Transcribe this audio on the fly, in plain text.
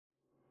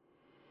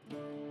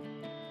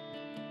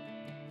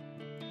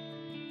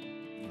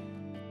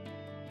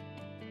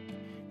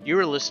You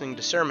are listening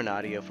to sermon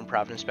audio from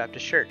Providence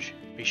Baptist Church.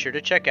 Be sure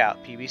to check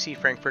out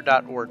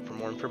pbcfrankfurt.org for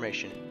more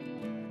information.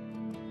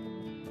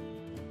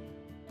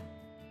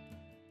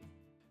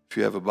 If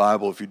you have a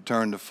Bible, if you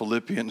turn to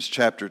Philippians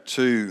chapter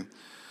 2.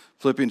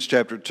 Philippians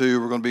chapter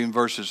 2, we're going to be in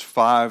verses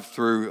 5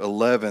 through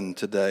 11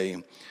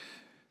 today.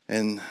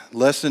 And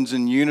Lessons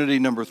in Unity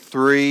number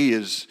 3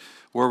 is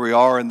where we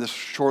are in this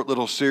short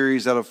little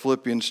series out of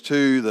Philippians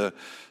 2. The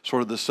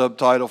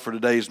subtitle for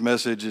today's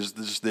message is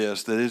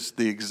this, that it's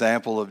the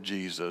example of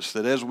Jesus.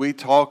 That as we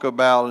talk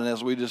about and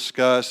as we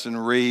discuss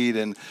and read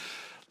and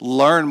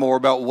learn more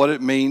about what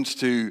it means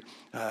to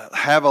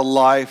have a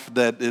life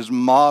that is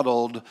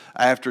modeled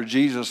after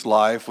Jesus'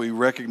 life, we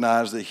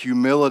recognize that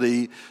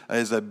humility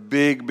is a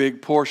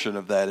big portion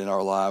of that in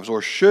our lives,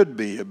 or should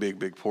be a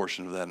big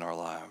portion of that in our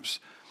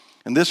lives.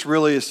 And this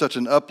really is such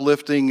an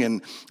uplifting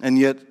and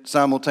yet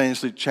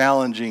simultaneously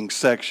challenging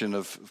section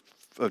of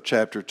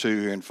chapter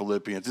 2 here in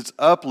Philippians. It's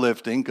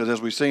uplifting because,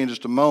 as we see in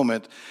just a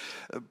moment,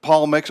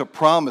 Paul makes a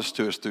promise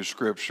to us through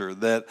Scripture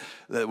that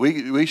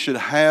we should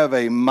have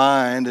a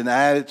mind and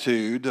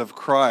attitude of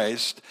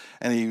Christ,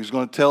 and he was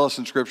going to tell us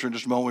in Scripture in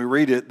just a moment we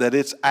read it, that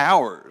it's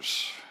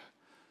ours,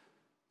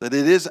 that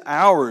it is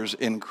ours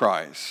in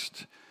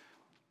Christ,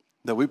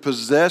 that we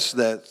possess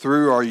that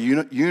through our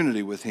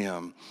unity with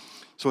him.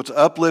 So it's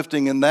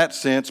uplifting in that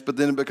sense, but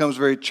then it becomes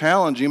very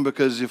challenging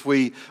because if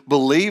we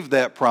believe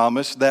that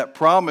promise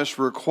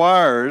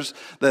requires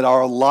that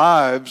our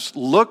lives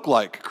look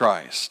like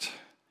Christ.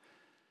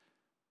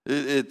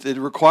 It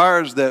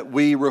requires that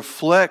we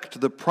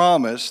reflect the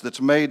promise that's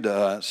made to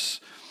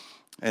us,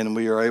 and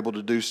we are able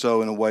to do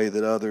so in a way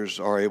that others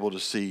are able to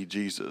see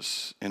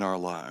Jesus in our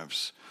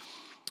lives.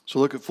 So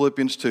look at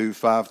Philippians 2,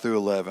 5 through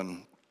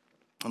 11,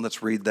 and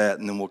let's read that,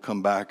 and then we'll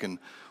come back and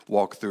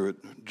walk through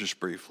it just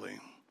briefly.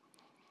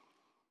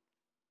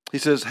 He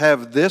says,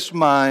 "Have this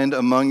mind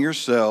among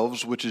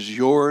yourselves, which is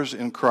yours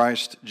in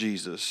Christ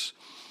Jesus,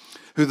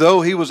 who though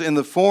he was in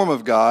the form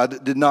of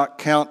God, did not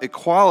count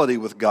equality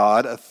with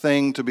God a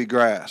thing to be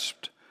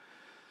grasped,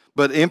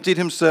 but emptied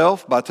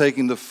himself by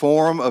taking the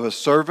form of a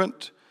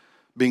servant,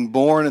 being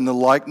born in the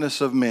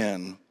likeness of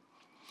men.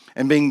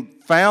 And being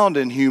found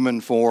in human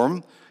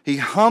form, he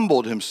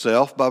humbled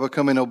himself by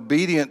becoming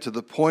obedient to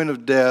the point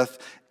of death,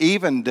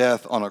 even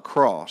death on a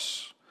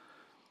cross.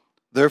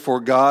 Therefore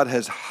God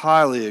has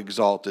highly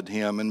exalted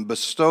him and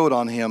bestowed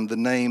on him the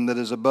name that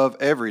is above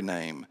every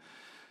name,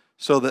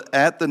 so that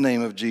at the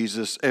name of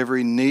Jesus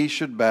every knee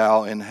should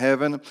bow in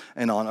heaven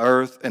and on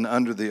earth and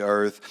under the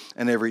earth,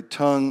 and every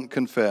tongue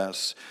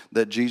confess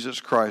that Jesus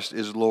Christ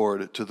is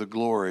Lord, to the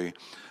glory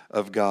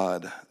of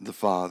God the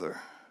Father."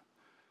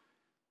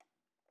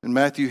 In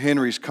Matthew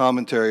Henry's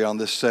commentary on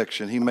this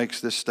section, he makes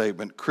this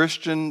statement: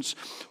 Christians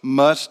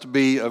must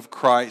be of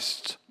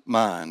Christ's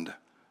mind.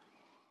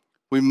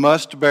 We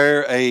must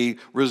bear a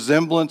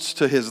resemblance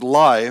to his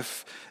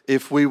life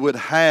if we would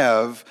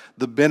have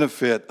the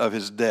benefit of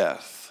his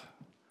death.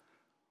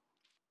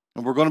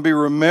 And we're going to be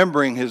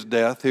remembering his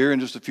death here in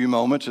just a few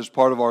moments as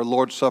part of our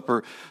Lord's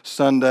Supper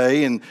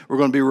Sunday, and we're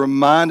going to be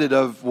reminded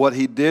of what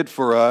he did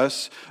for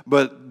us.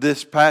 But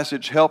this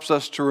passage helps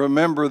us to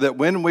remember that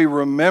when we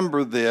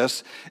remember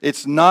this,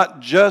 it's not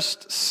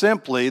just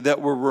simply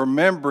that we're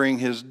remembering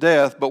his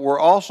death, but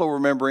we're also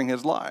remembering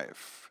his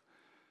life.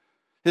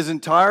 His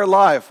entire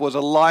life was a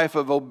life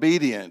of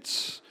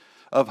obedience,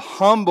 of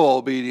humble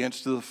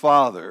obedience to the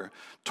Father,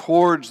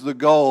 towards the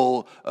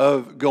goal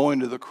of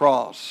going to the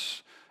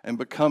cross and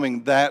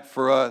becoming that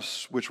for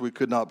us which we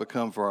could not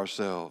become for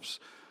ourselves.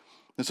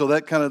 And so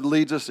that kind of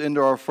leads us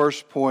into our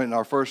first point and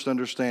our first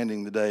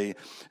understanding today,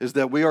 is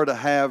that we are to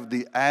have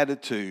the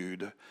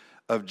attitude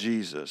of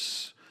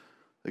Jesus.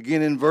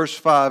 Again, in verse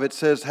 5, it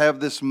says, "Have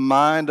this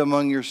mind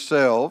among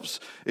yourselves."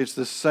 It's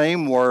the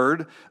same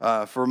word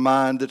for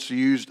mind that's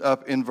used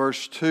up in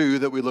verse 2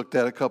 that we looked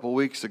at a couple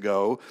weeks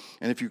ago.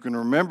 And if you can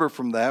remember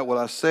from that, what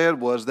I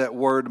said was that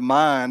word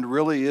mind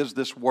really is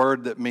this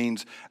word that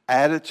means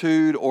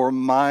attitude or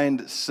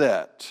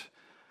mindset.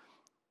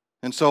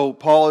 And so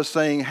Paul is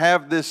saying,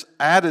 have this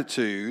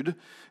attitude.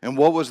 And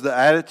what was the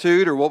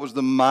attitude, or what was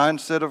the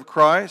mindset of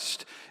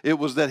Christ? It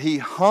was that he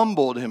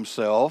humbled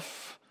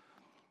himself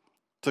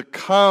to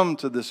come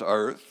to this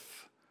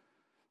earth,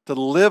 to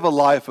live a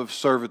life of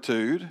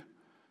servitude,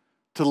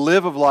 to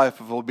live a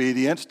life of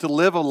obedience, to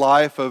live a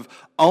life of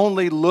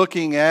only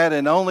looking at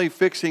and only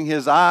fixing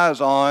his eyes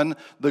on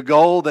the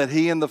goal that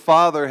he and the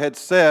Father had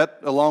set,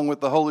 along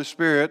with the Holy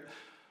Spirit,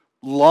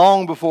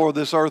 long before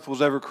this earth was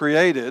ever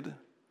created.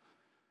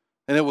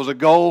 And it was a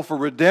goal for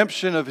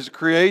redemption of his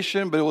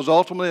creation, but it was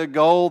ultimately a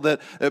goal that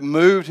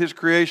moved his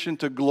creation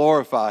to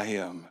glorify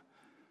him,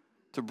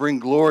 to bring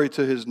glory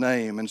to his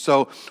name. And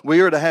so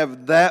we are to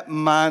have that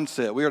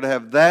mindset. We are to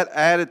have that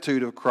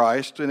attitude of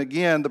Christ. And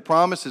again, the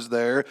promise is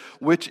there,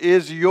 which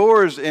is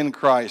yours in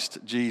Christ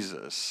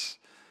Jesus.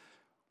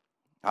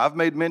 I've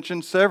made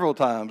mention several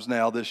times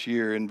now this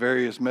year in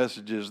various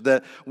messages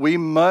that we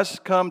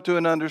must come to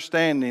an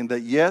understanding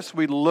that, yes,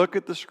 we look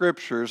at the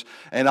Scriptures,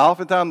 and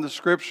oftentimes the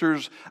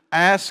Scriptures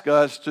ask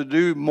us to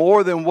do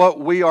more than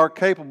what we are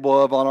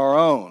capable of on our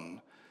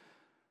own.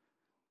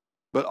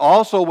 But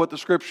also what the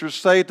Scriptures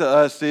say to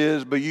us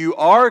is, but you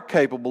are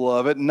capable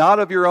of it, not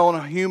of your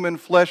own human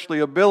fleshly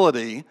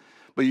ability,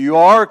 but you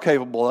are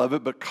capable of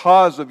it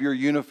because of your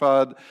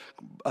unified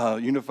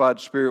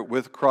spirit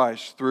with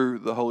Christ through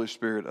the Holy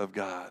Spirit of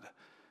God.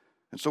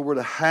 And so we're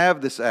to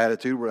have this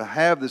attitude, we're to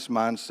have this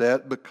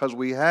mindset because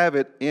we have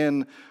it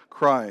in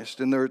Christ.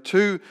 And there are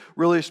two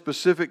really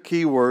specific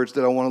key words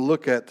that I want to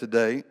look at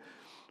today.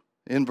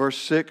 In verse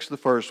 6, the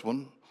first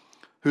one,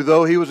 who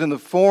though he was in the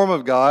form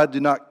of God,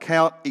 did not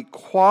count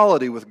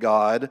equality with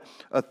God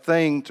a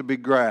thing to be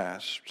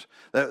grasped.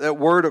 That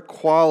word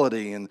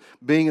equality and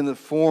being in the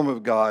form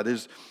of God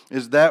is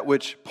that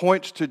which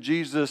points to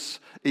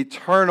Jesus'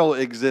 eternal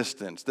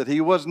existence, that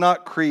he was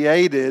not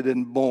created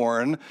and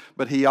born,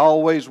 but he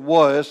always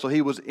was, so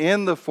he was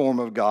in the form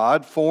of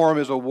God. Form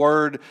is a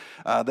word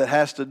that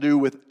has to do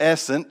with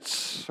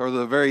essence, or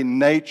the very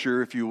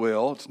nature, if you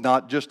will. It's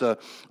not just a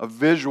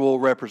visual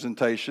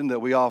representation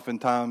that we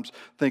oftentimes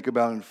think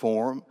about in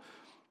form.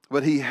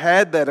 But he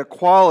had that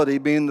equality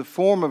being the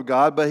form of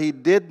God, but he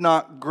did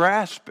not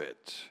grasp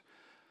it.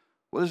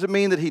 What does it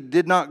mean that he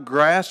did not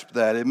grasp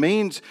that? It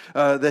means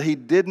that he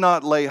did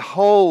not lay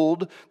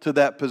hold to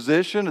that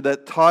position, to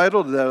that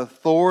title, to that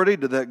authority,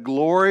 to that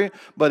glory,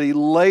 but he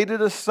laid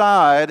it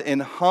aside in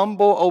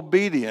humble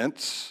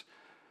obedience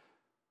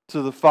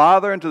to the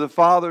Father and to the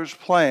Father's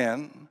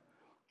plan.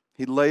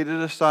 He laid it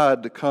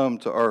aside to come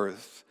to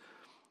earth.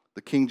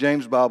 The King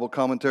James Bible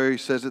commentary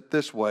says it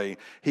this way: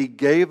 he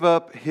gave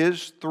up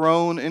his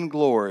throne in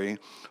glory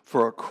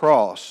for a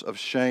cross of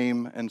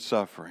shame and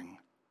suffering.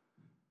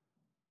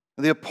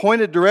 The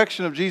appointed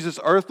direction of Jesus'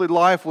 earthly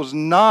life was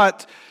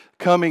not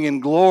coming in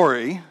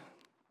glory,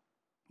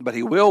 but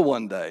he will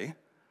one day.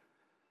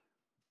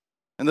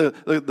 And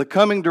the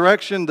coming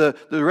direction, the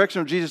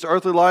direction of Jesus'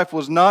 earthly life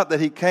was not that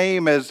he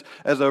came as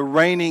a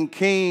reigning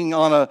king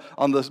on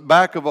the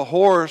back of a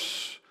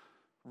horse,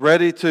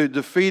 ready to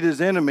defeat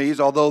his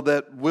enemies, although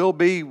that will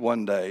be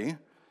one day.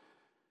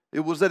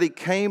 It was that he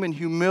came in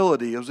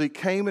humility. It was he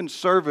came in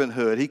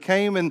servanthood. He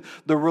came in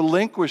the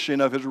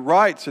relinquishing of his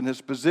rights and his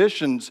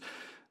positions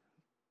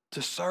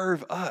to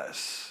serve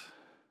us,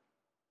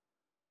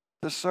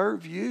 to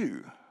serve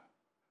you,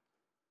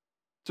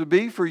 to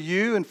be for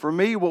you and for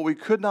me what we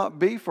could not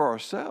be for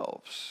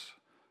ourselves,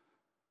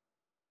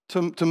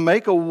 to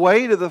make a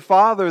way to the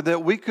Father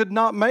that we could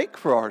not make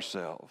for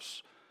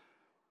ourselves.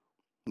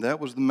 That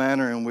was the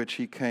manner in which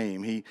he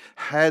came. He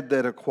had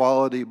that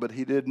equality, but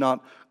he did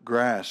not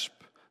grasp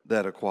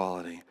that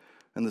equality.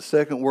 And the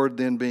second word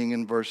then being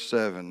in verse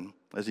 7,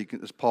 as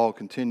Paul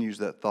continues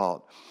that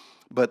thought,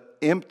 but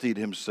emptied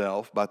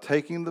himself by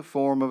taking the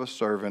form of a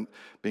servant,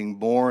 being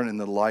born in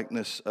the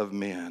likeness of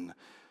men.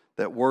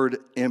 That word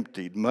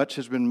emptied, much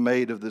has been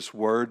made of this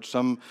word.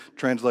 Some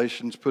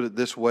translations put it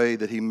this way,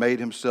 that he made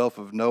himself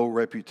of no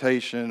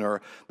reputation,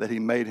 or that he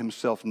made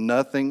himself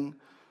nothing.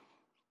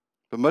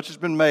 But much has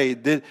been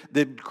made.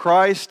 Did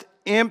Christ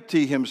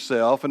empty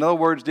himself? In other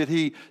words, did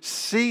he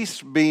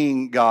cease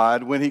being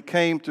God when he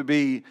came to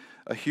be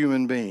a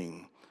human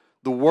being?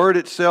 The word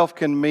itself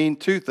can mean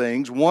two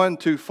things. One,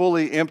 to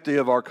fully empty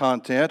of our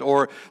content,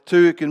 or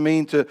two, it can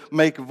mean to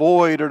make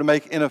void or to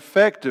make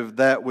ineffective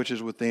that which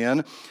is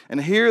within.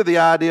 And here the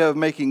idea of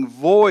making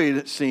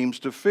void seems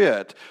to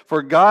fit.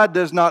 For God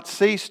does not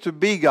cease to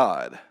be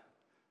God.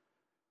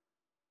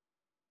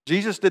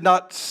 Jesus did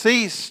not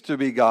cease to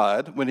be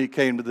God when he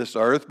came to this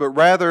earth, but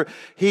rather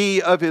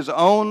he, of his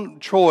own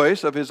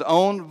choice, of his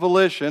own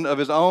volition, of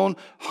his own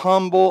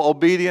humble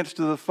obedience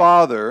to the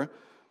Father,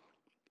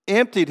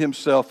 emptied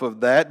himself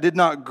of that, did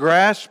not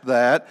grasp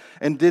that,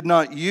 and did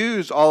not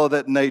use all of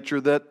that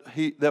nature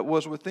that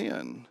was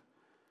within.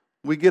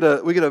 We get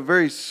a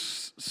very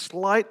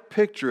slight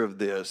picture of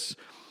this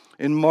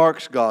in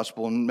Mark's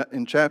Gospel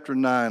in chapter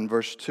 9,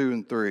 verse 2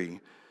 and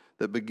 3,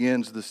 that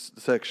begins this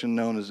section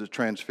known as the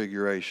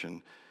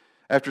Transfiguration.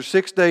 After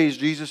 6 days,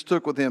 Jesus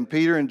took with him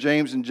Peter and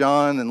James and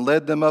John and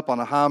led them up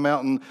on a high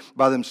mountain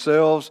by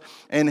themselves.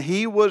 And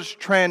he was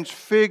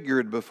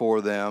transfigured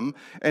before them,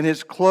 and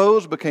his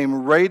clothes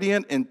became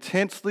radiant,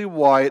 intensely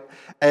white,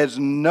 as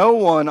no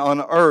one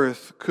on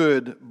earth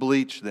could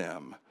bleach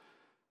them.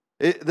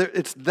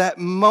 It's that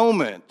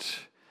moment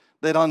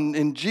that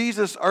in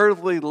Jesus'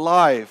 earthly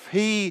life,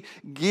 he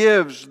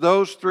gives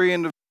those three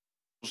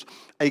individuals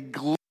a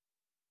glimpse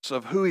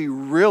of who he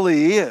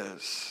really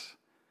is,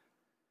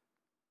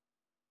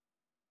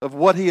 of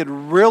what he had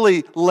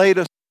really laid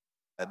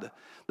aside,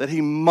 that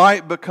he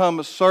might become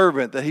a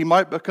servant, that he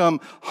might become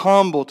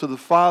humble to the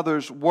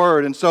Father's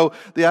word. And so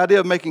the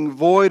idea of making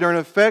void or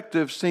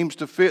ineffective seems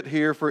to fit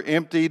here for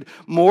emptied,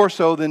 more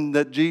so than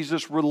that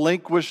Jesus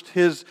relinquished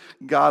his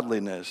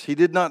godliness. He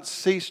did not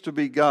cease to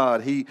be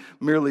God. He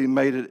merely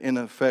made it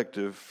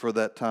ineffective for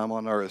that time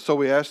on earth. So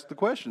we ask the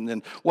question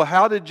then, well,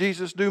 how did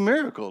Jesus do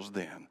miracles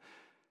then?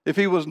 If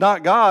he was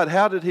not God,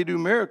 how did he do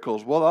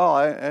miracles? Well,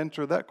 I'll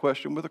answer that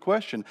question with a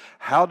question.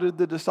 How did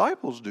the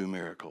disciples do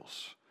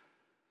miracles?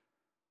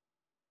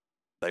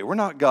 They were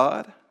not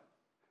God.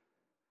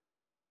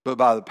 But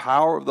by the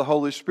power of the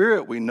Holy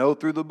Spirit, we know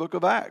through the book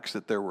of Acts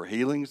that there were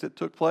healings that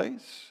took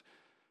place.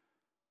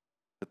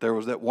 That there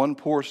was that one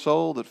poor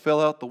soul that fell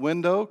out the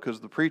window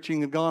because the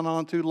preaching had gone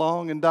on too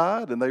long and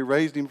died, and they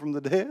raised him from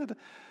the dead.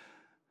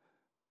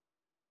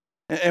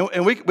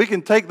 And we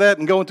can take that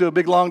and go into a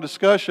big long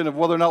discussion of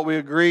whether or not we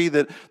agree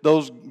that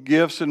those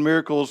gifts and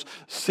miracles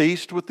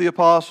ceased with the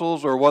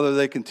apostles or whether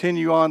they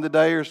continue on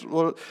today.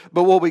 But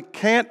what we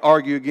can't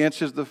argue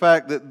against is the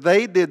fact that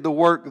they did the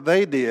work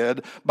they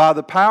did by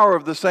the power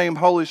of the same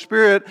Holy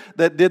Spirit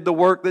that did the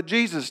work that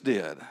Jesus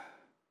did.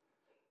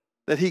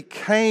 That He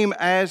came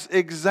as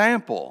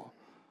example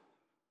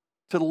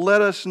to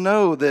let us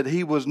know that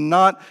He was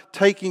not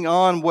taking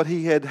on what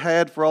He had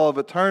had for all of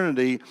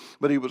eternity,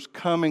 but He was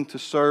coming to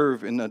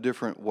serve in a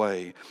different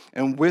way.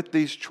 And with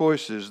these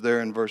choices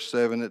there in verse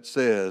 7, it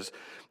says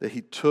that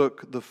He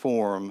took the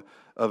form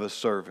of a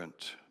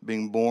servant,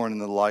 being born in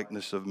the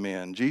likeness of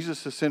men.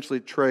 Jesus essentially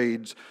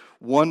trades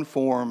one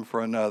form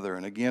for another.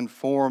 And again,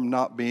 form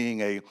not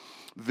being a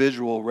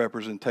visual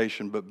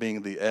representation, but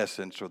being the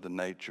essence or the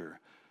nature.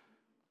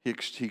 He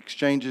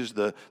exchanges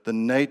the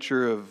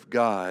nature of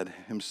God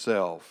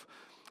Himself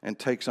and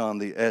takes on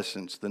the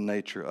essence, the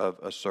nature of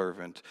a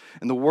servant.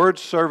 And the word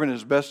servant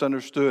is best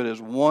understood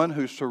as one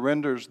who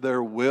surrenders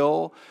their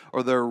will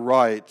or their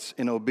rights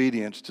in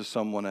obedience to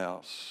someone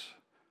else.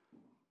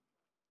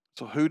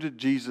 So who did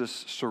Jesus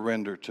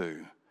surrender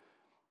to?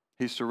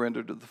 He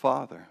surrendered to the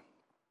Father.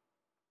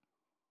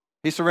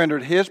 He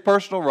surrendered His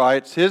personal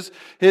rights, his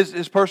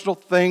personal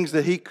things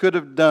that He could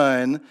have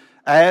done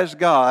as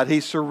God. He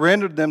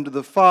surrendered them to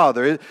the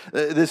Father.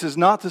 This is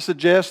not to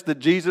suggest that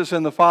Jesus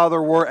and the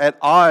Father were at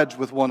odds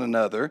with one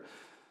another.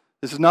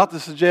 This is not to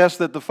suggest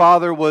that the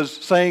Father was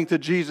saying to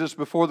Jesus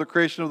before the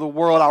creation of the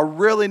world, I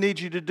really need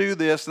you to do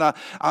this, and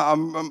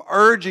I'm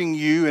urging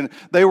you. And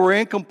they were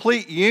in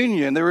complete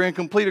union. They were in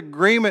complete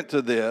agreement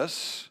to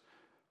this.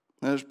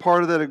 And as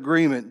part of that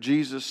agreement,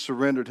 Jesus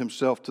surrendered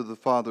Himself to the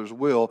Father's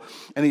will.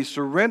 And He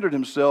surrendered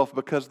Himself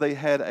because they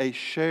had a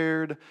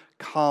shared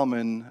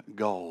common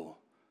goal.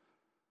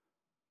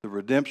 The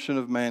redemption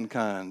of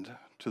mankind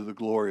to the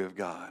glory of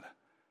God.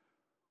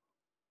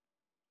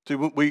 See,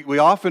 we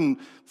often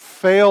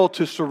fail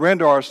to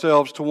surrender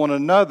ourselves to one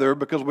another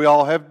because we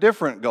all have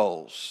different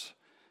goals.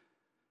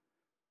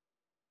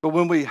 But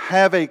when we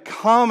have a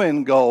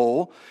common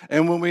goal,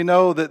 and when we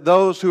know that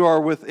those who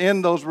are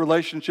within those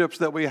relationships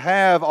that we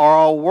have are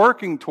all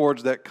working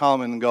towards that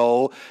common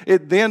goal,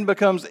 it then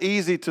becomes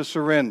easy to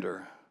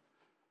surrender.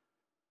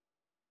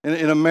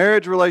 In a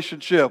marriage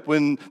relationship,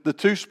 when the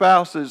two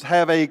spouses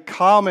have a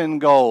common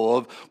goal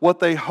of what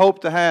they hope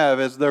to have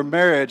as their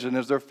marriage and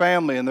as their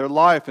family and their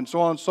life and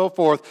so on and so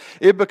forth,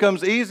 it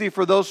becomes easy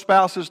for those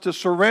spouses to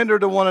surrender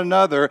to one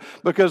another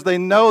because they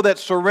know that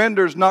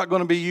surrender is not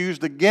going to be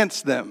used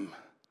against them.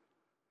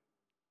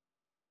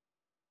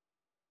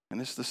 And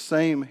it's the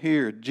same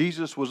here.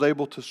 Jesus was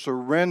able to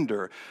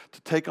surrender,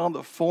 to take on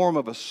the form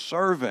of a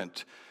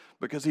servant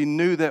because He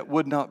knew that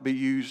would not be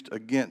used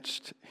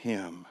against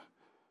Him.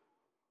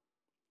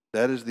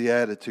 That is the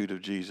attitude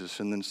of Jesus.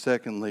 And then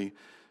secondly,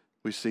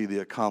 we see the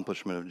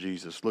accomplishment of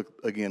Jesus. Look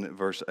again at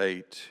verse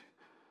 8.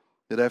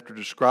 That after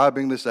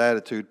describing this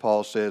attitude,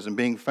 Paul says, and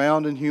being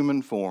found in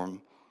human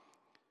form,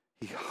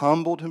 He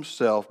humbled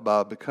Himself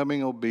by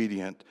becoming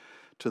obedient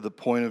to the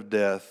point of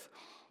death,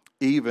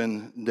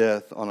 even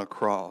death on a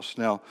cross.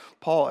 Now,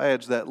 Paul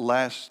adds that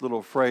last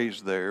little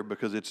phrase there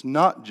because it's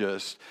not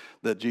just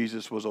that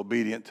Jesus was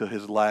obedient to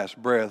His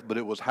last breath, but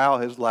it was how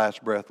His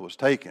last breath was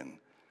taken.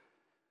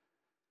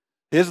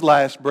 His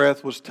last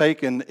breath was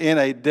taken in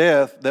a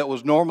death that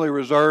was normally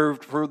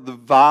reserved for the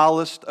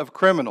vilest of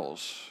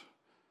criminals.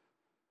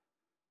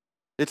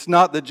 It's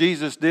not that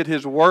Jesus did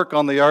His work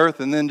on the earth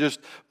and then just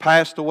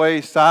passed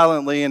away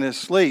silently in His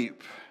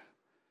sleep.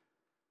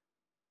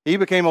 He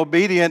became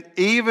obedient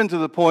even to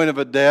the point of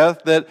a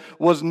death that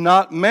was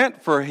not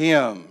meant for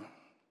Him.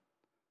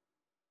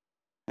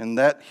 And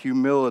that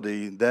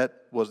humility, that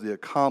was the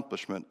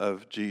accomplishment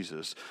of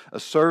Jesus. A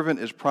servant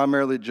is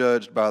primarily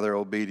judged by their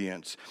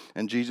obedience.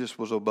 And Jesus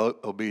was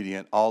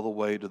obedient all the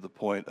way to the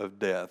point of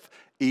death,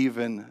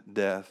 even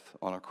death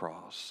on a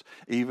cross,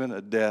 even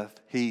a death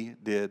He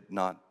did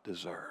not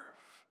deserve.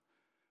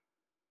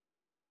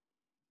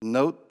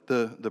 Note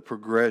the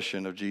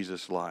progression of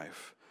Jesus'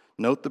 life.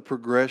 Note the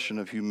progression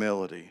of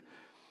humility.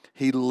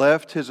 He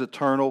left His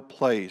eternal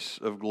place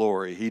of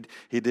glory.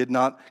 He did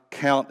not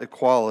count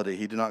equality.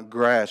 He did not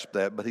grasp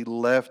that, but He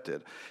left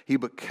it. He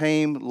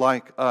became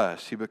like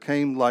us. He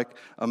became like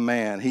a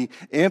man. He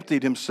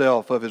emptied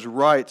Himself of His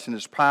rights and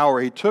His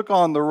power. He took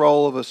on the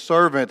role of a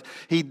servant.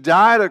 He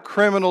died a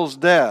criminal's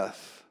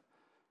death.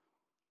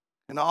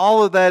 And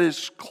all of that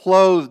is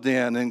clothed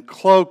in and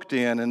cloaked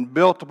in and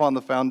built upon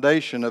the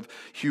foundation of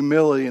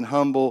humility and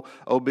humble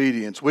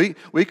obedience. We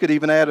could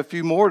even add a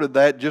few more to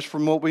that just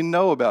from what we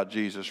know about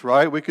Jesus,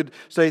 right? We could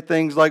say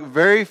things like,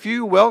 very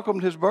few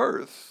welcomed His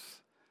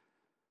birth.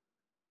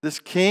 This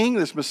King,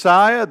 this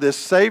Messiah, this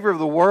Savior of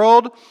the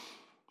world,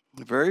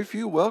 very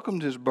few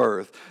welcomed His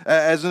birth.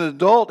 As an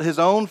adult, His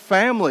own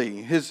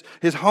family, his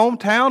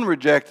hometown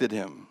rejected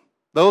Him.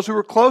 Those who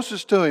were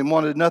closest to him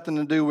wanted nothing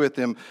to do with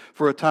him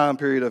for a time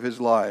period of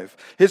his life.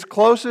 His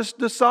closest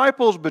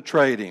disciples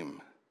betrayed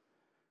him.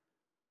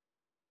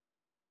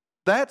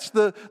 That's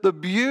the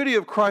beauty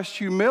of Christ's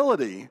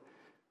humility,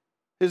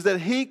 is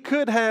that he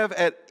could have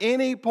at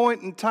any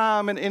point in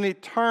time and any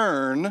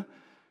turn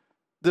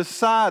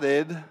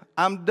decided,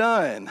 I'm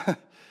done.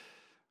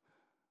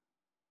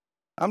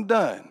 I'm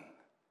done.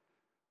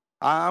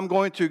 I'm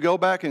going to go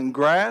back and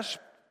grasp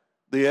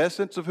the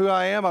essence of who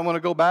I am. I'm going to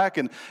go back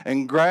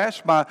and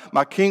grasp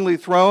my kingly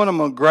throne. I'm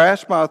going to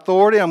grasp my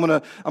authority. I'm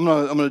going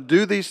to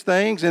do these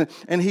things.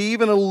 And he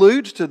even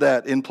alludes to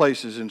that in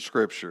places in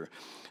Scripture.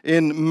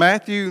 In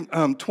Matthew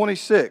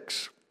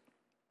 26,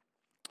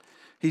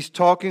 he's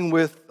talking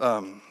with.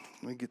 Let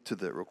me get to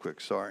that real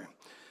quick. Sorry,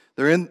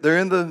 they're in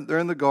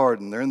the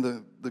garden. They're in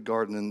the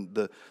garden,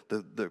 and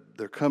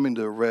they're coming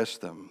to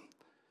arrest them.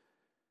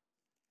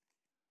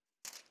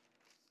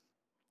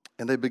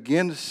 And they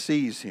begin to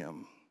seize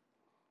him.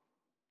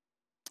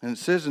 And it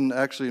says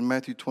actually in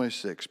Matthew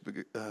 26,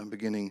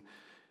 beginning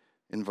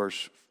in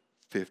verse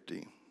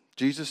 50.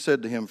 Jesus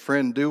said to him,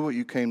 "Friend, do what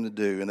you came to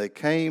do." And they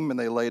came and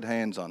they laid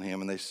hands on him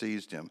and they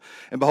seized him.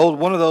 And behold,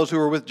 one of those who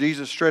were with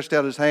Jesus stretched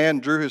out his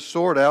hand, drew his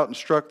sword out, and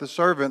struck the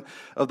servant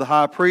of the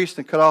high priest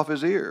and cut off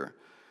his ear.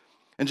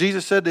 And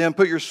Jesus said to him,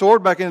 "Put your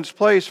sword back in its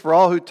place, for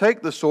all who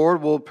take the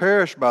sword will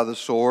perish by the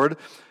sword.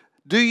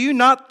 Do you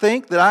not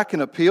think that I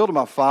can appeal to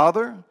my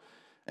Father,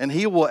 and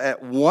he will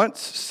at once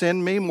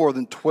send me more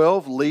than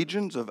 12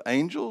 legions of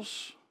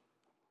angels?"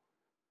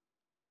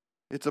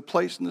 It's a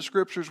place in the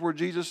Scriptures where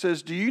Jesus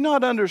says, do you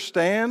not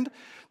understand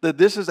that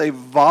this is a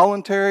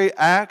voluntary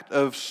act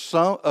of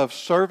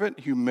servant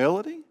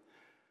humility?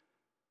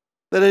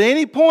 That at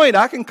any point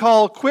I can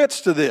call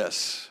quits to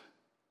this.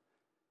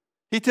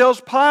 He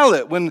tells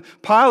Pilate, when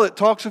Pilate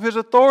talks of his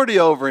authority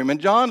over him in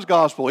John's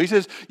Gospel, he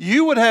says,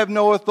 you would have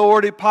no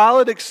authority,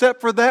 Pilate,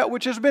 except for that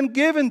which has been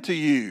given to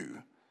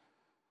you.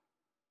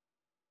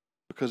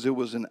 Because it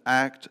was an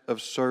act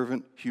of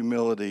servant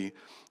humility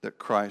that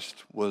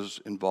Christ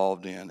was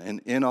involved in.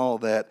 And in all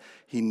that,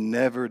 he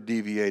never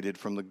deviated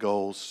from the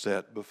goals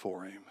set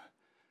before him.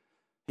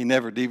 He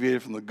never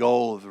deviated from the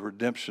goal of the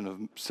redemption of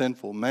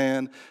sinful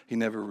man. He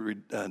never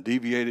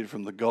deviated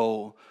from the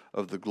goal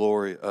of the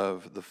glory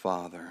of the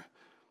Father.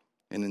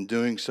 And in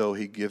doing so,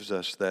 he gives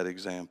us that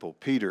example.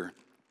 Peter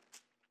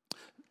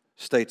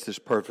states this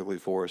perfectly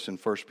for us in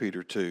 1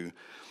 Peter 2.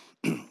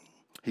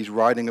 He's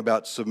writing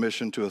about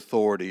submission to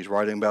authority. He's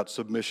writing about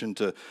submission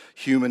to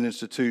human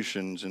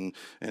institutions and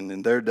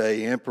in their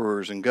day,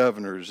 emperors and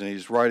governors. And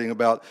he's writing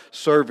about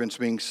servants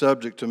being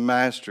subject to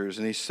masters.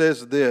 And he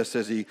says this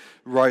as he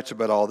writes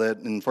about all that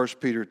in 1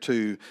 Peter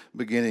 2,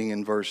 beginning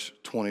in verse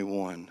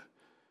 21.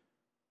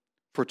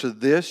 For to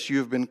this you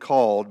have been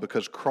called,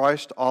 because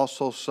Christ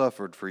also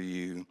suffered for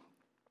you,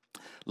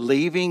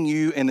 leaving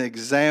you an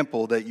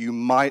example that you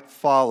might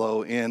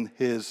follow in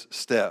his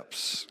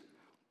steps.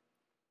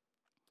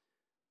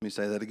 Let me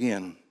say that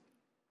again.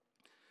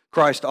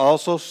 Christ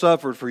also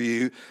suffered for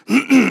you,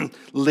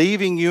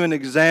 leaving you an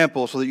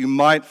example so that you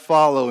might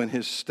follow in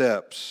his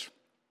steps.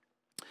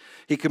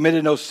 He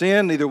committed no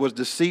sin, neither was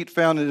deceit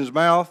found in his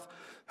mouth.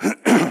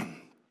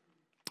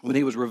 When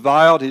he was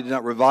reviled, he did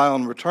not revile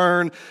in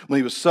return. When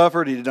he was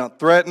suffered, he did not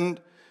threaten,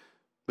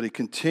 but he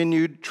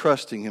continued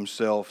trusting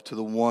himself to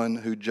the one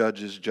who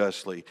judges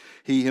justly.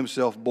 He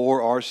himself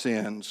bore our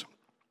sins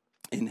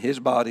in his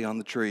body on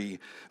the tree,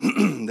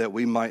 that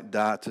we might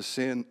die to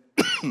sin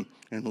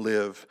and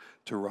live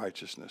to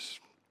righteousness.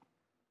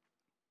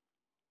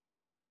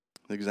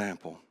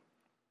 Example.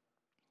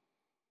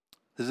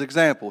 His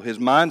example, his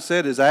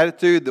mindset, his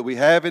attitude that we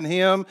have in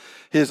him,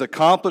 his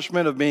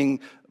accomplishment of being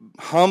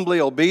humbly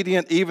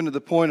obedient even to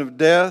the point of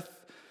death.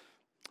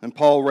 And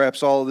Paul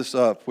wraps all of this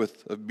up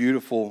with a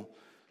beautiful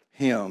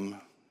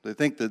hymn. They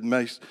think that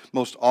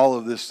most all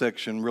of this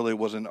section really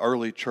was an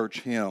early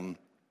church hymn,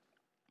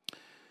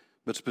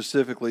 but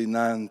specifically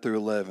 9 through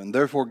 11.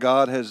 Therefore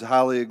God has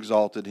highly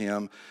exalted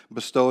him,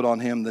 bestowed on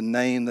him the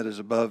name that is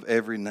above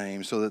every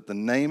name, so that the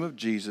name of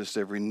Jesus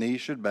every knee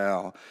should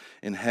bow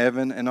in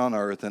heaven and on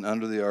earth and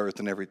under the earth,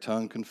 and every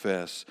tongue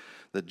confess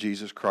that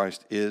Jesus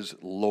Christ is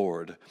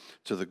Lord,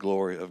 to the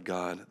glory of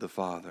God the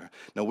Father.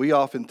 Now we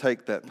often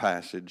take that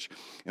passage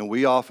and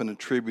we often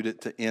attribute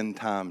it to end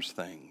times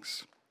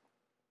things.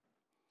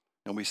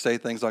 And we say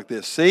things like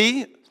this: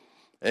 see,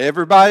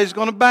 everybody's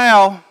going to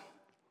bow.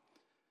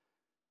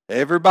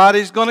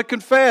 Everybody's going to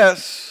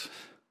confess.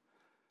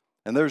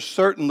 And there's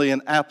certainly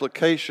an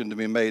application to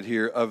be made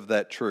here of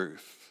that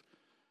truth.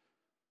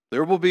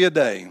 There will be a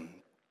day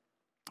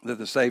that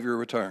the Savior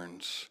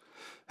returns.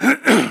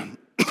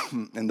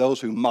 And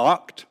those who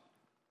mocked,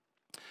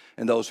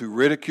 and those who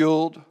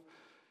ridiculed,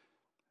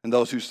 and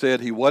those who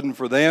said he wasn't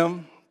for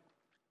them,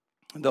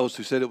 and those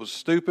who said it was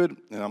stupid,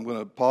 and I'm going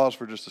to pause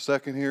for just a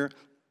second here.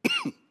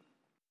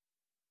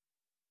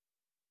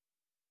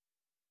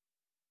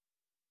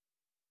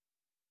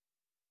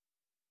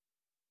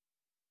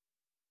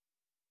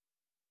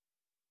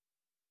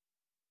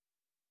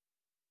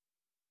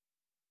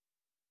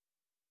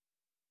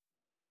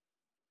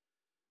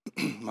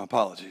 My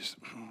apologies.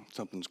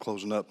 Something's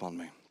closing up on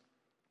me.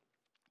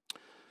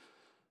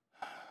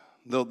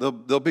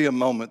 There'll be a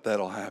moment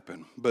that'll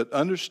happen. But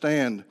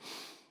understand,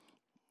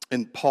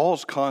 in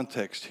Paul's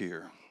context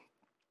here,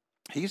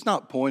 he's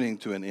not pointing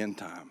to an end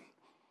time.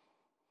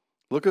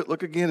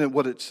 Look again at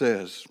what it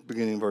says,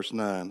 beginning in verse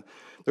 9.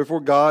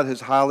 Therefore God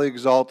has highly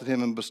exalted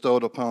him and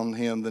bestowed upon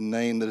him the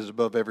name that is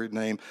above every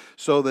name,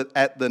 so that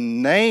at the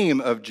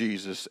name of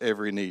Jesus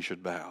every knee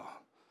should bow.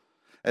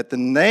 At the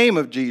name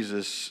of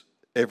Jesus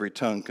every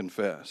tongue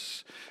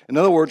confess. In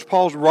other words,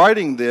 Paul's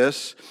writing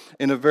this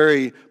in a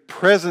very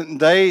present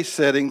day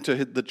setting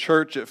to the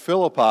church at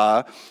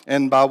Philippi,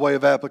 and by way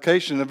of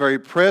application, a very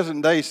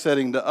present day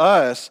setting to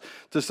us,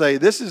 to say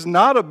this is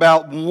not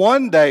about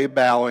one day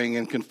bowing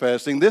and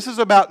confessing. This is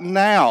about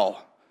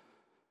now.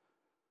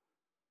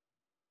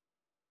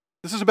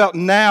 This is about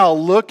now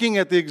looking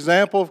at the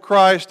example of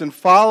Christ and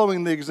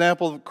following the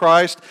example of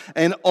Christ,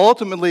 and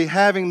ultimately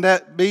having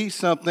that be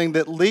something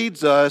that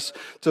leads us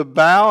to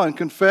bow and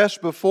confess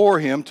before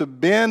Him. To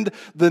bend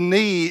the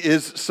knee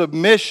is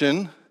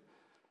submission,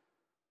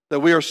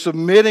 that we are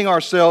submitting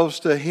ourselves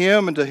to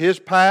Him and to His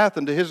path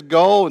and to His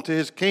goal and to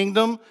His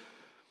kingdom,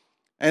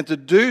 and to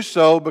do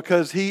so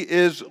because He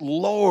is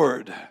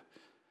Lord.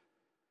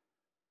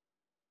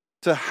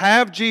 To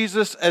have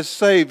Jesus as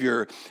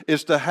Savior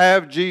is to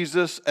have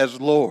Jesus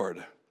as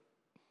Lord.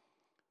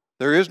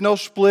 There is no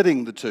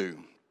splitting the two.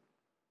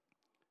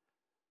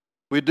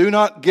 We do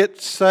not get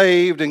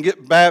saved and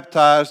get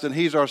baptized and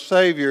He's our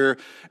Savior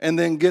and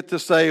then get to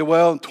say,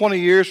 well, 20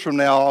 years from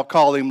now I'll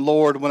call Him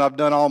Lord when I've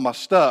done all my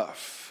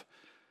stuff.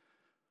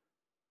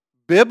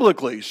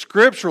 Biblically,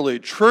 scripturally,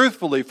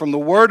 truthfully, from the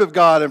Word of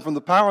God and from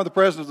the power and the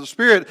presence of the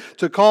Spirit,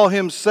 to call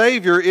Him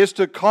Savior is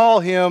to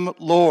call Him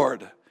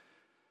Lord.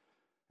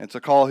 And to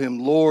call Him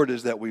Lord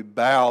is that we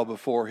bow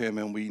before Him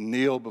and we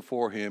kneel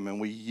before Him and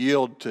we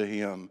yield to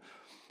Him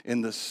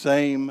in the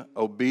same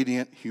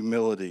obedient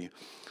humility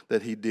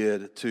that He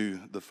did to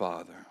the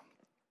Father.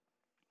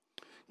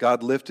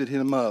 God lifted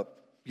Him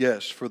up,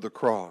 yes, for the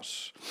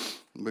cross.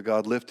 But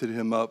God lifted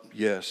Him up,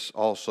 yes,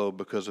 also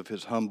because of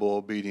His humble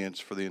obedience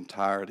for the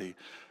entirety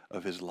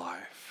of His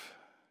life.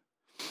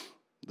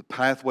 The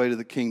pathway to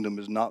the kingdom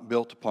is not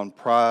built upon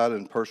pride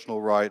and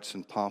personal rights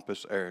and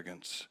pompous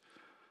arrogance.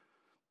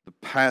 The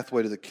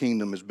pathway to the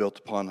kingdom is built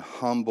upon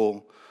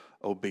humble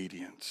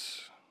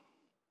obedience.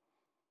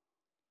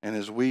 And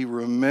as we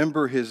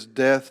remember His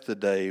death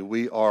today,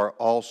 we are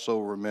also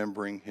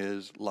remembering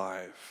His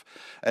life.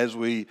 As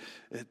we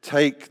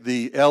take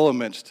the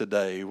elements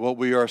today, what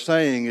we are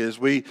saying is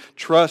we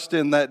trust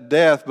in that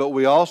death, but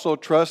we also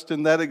trust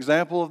in that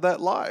example of that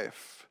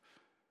life.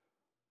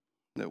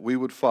 That we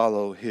would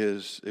follow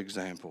His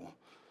example.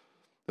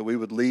 That we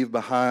would leave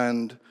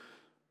behind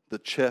the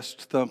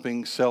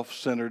chest-thumping,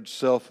 self-centered,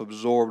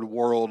 self-absorbed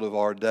world of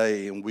our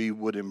day, and we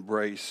would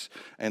embrace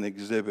and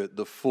exhibit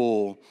the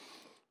full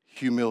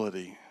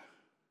humility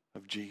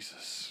of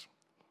Jesus.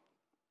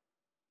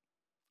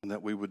 And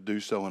that we would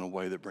do so in a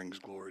way that brings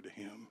glory to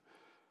Him.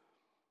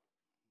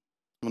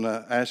 I'm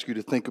going to ask you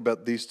to think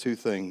about these two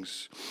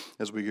things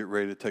as we get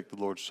ready to take the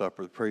Lord's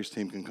Supper. The praise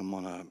team can come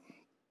on up.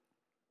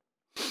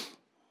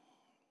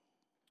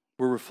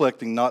 We're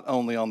reflecting not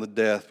only on the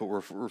death, but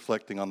we're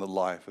reflecting on the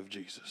life of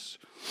Jesus.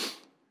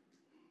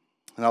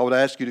 And I would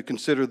ask you to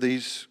consider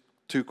these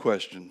two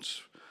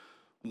questions.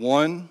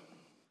 One,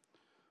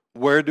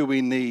 where do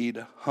we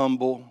need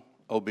humble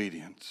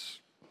obedience?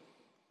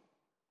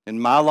 In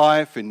my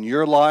life, in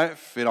your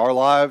life, in our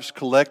lives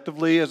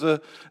collectively as a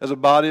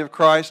body of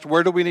Christ,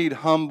 where do we need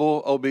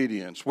humble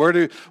obedience? Where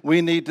do we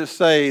need to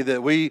say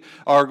that we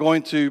are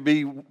going to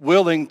be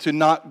willing to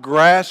not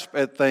grasp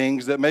at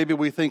things that maybe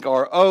we think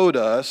are owed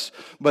us,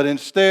 but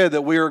instead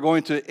that we are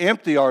going to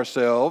empty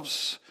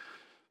ourselves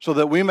so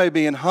that we may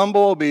be in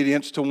humble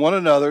obedience to one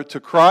another, to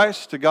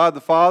Christ, to God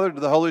the Father, to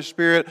the Holy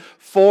Spirit,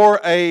 for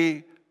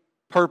a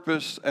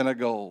purpose and a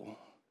goal.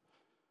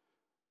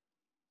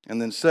 And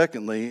then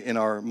secondly, in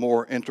our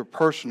more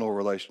interpersonal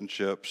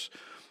relationships,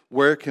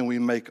 where can we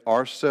make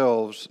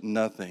ourselves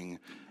nothing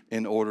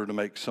in order to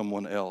make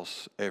someone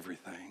else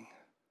everything?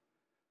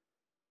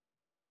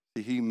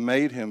 He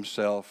made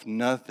Himself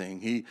nothing.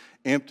 He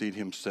emptied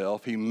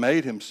Himself. He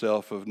made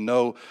Himself of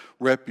no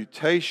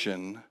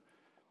reputation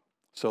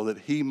so that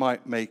He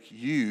might make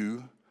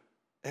you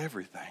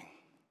everything.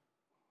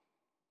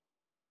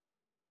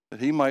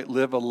 That He might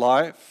live a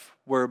life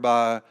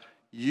whereby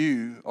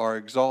you are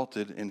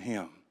exalted in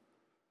Him.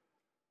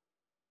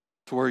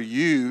 To where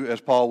you, as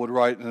Paul would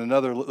write in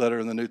another letter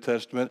in the New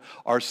Testament,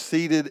 are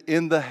seated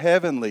in the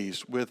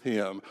heavenlies with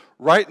Him.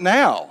 Right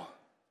now,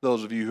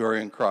 those of you who are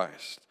in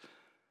Christ.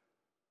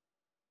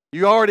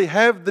 You already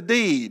have the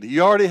deed.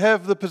 You already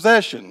have the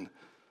possession.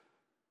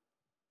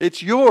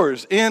 It's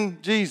yours in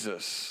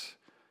Jesus.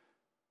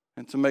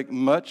 And to make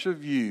much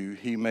of you,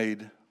 He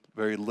made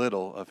very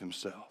little of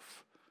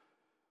Himself.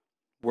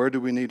 Where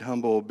do we need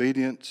humble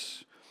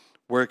obedience?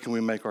 Where can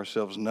we make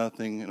ourselves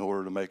nothing in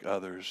order to make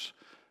others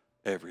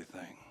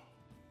everything?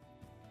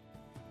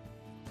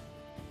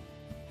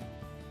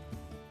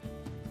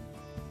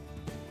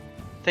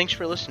 Thanks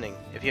for listening.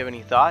 If you have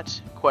any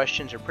thoughts,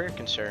 questions, or prayer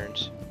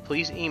concerns,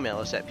 please email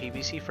us at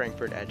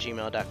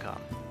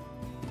pbcfrankfurt@gmail.com.